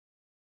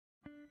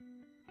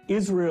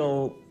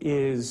Israel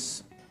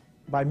is,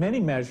 by many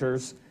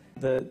measures,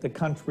 the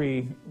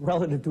country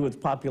relative to its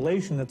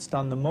population that's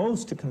done the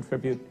most to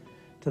contribute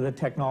to the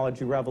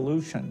technology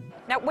revolution.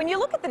 Now, when you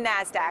look at the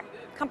NASDAQ,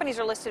 companies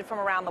are listed from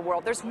around the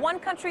world. There's one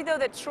country, though,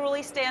 that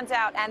truly stands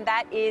out, and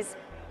that is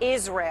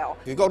Israel.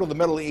 If you go to the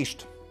Middle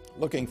East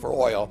looking for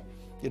oil,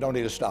 you don't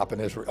need to stop in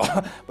Israel.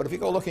 But if you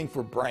go looking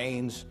for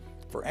brains,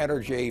 for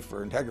energy,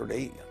 for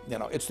integrity, you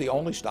know, it's the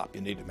only stop you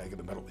need to make in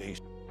the Middle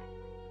East.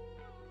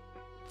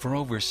 For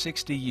over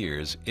 60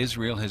 years,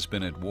 Israel has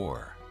been at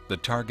war, the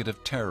target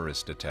of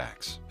terrorist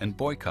attacks, and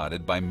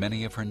boycotted by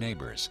many of her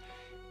neighbors.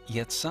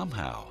 Yet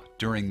somehow,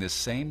 during this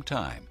same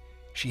time,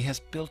 she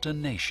has built a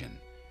nation,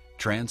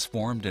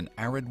 transformed an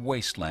arid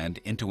wasteland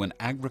into an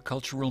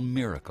agricultural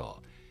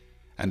miracle,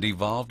 and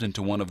evolved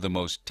into one of the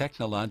most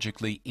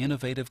technologically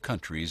innovative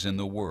countries in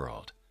the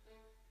world.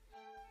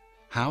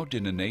 How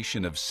did a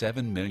nation of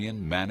 7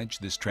 million manage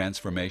this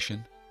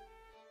transformation?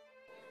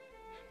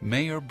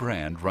 Mayor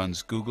Brand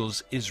runs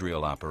Google's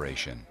Israel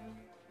operation.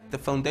 The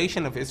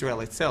foundation of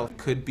Israel itself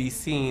could be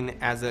seen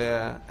as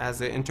an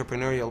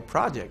entrepreneurial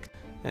project.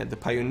 The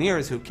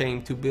pioneers who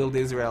came to build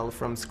Israel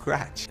from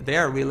scratch, they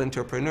are real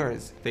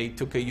entrepreneurs. They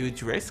took a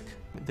huge risk.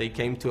 They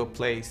came to a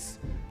place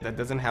that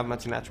doesn't have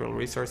much natural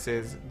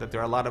resources, that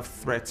there are a lot of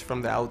threats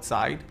from the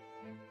outside,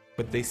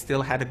 but they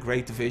still had a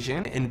great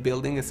vision in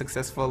building a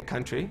successful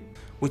country,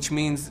 which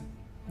means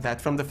that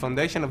from the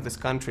foundation of this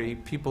country,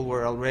 people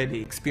were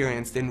already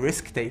experienced in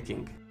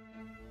risk-taking.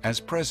 As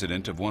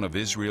president of one of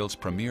Israel's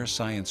premier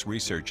science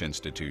research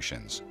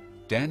institutions,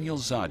 Daniel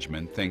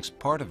Zajman thinks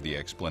part of the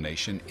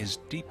explanation is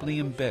deeply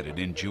embedded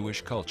in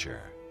Jewish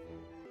culture.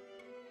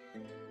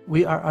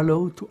 We are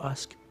allowed to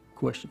ask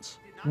questions.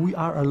 We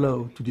are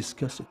allowed to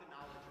discuss it.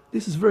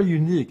 This is very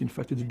unique, in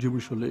fact, to the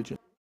Jewish religion.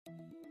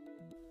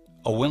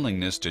 A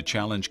willingness to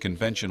challenge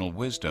conventional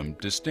wisdom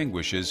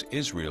distinguishes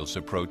Israel's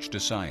approach to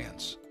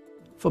science.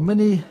 For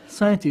many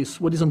scientists,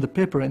 what is on the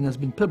paper and has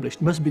been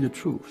published must be the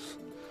truth.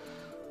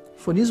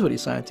 For an Israeli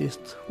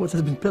scientist, what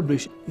has been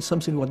published is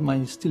something what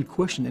might still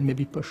question and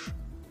maybe push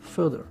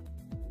further.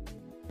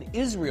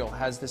 Israel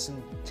has this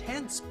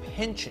intense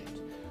penchant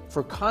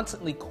for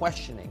constantly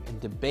questioning and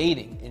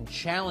debating and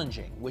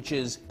challenging, which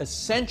is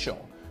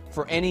essential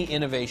for any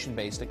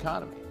innovation-based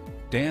economy.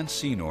 Dan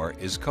Senor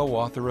is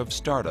co-author of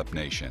Startup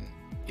Nation,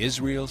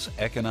 Israel's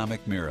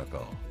Economic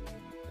Miracle.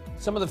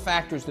 Some of the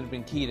factors that have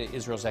been key to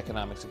Israel's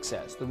economic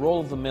success: the role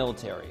of the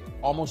military.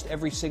 Almost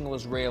every single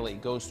Israeli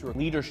goes through a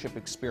leadership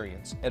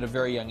experience at a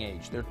very young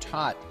age. They're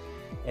taught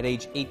at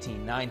age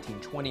 18, 19,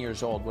 20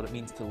 years old what it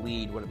means to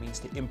lead, what it means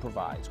to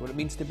improvise, what it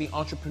means to be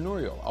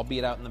entrepreneurial,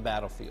 albeit out in the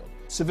battlefield.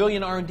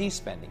 Civilian R&D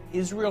spending.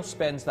 Israel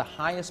spends the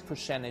highest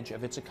percentage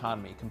of its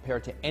economy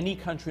compared to any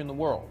country in the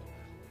world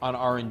on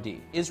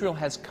R&D. Israel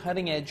has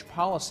cutting-edge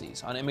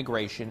policies on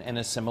immigration and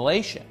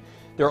assimilation.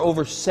 There are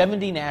over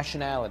 70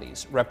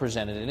 nationalities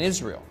represented in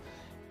Israel.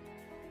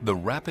 The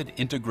rapid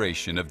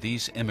integration of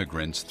these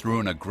immigrants through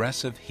an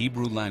aggressive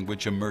Hebrew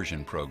language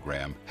immersion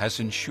program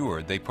has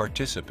ensured they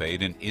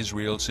participate in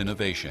Israel's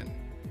innovation.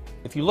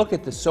 If you look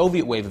at the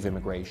Soviet wave of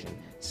immigration,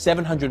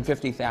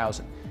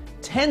 750,000,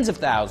 tens of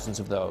thousands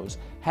of those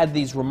had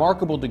these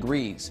remarkable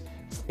degrees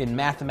in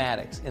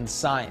mathematics and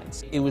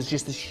science. It was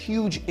just this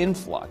huge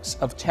influx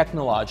of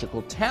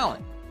technological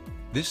talent.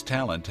 This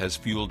talent has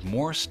fueled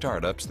more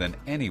startups than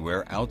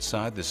anywhere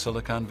outside the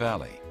Silicon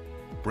Valley,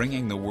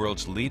 bringing the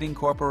world's leading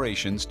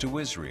corporations to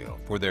Israel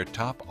for their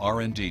top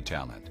R&D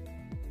talent.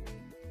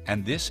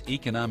 And this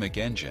economic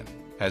engine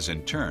has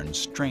in turn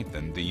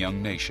strengthened the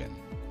young nation.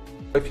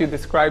 If you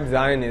describe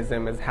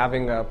Zionism as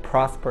having a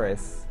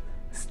prosperous,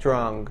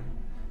 strong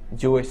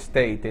Jewish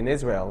state in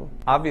Israel,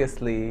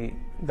 obviously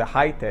the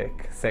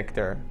high-tech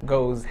sector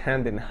goes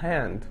hand in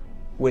hand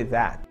with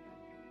that.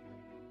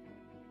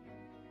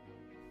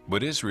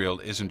 But Israel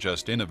isn't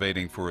just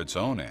innovating for its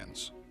own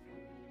ends.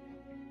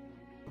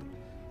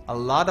 A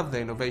lot of the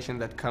innovation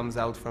that comes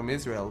out from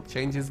Israel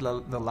changes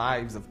the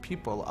lives of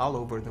people all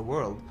over the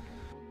world.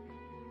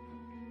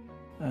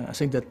 I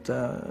think that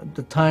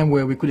the time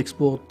where we could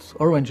export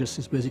oranges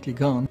is basically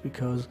gone,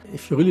 because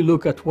if you really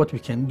look at what we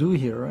can do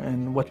here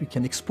and what we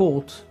can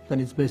export, then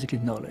it's basically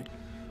knowledge.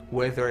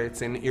 Whether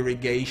it's in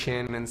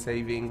irrigation and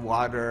saving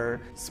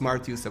water,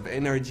 smart use of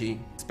energy,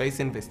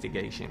 space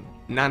investigation,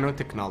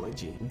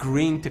 nanotechnology,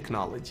 green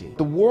technology.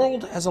 The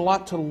world has a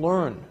lot to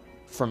learn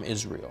from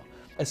Israel,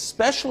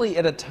 especially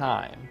at a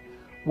time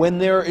when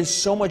there is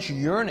so much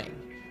yearning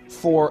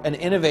for an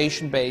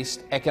innovation-based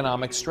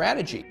economic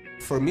strategy.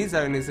 For me,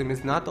 Zionism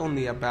is not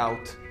only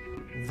about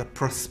the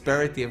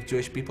prosperity of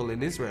Jewish people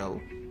in Israel,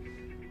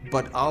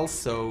 but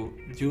also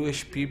Jewish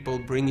people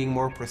bringing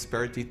more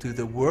prosperity to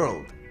the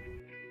world.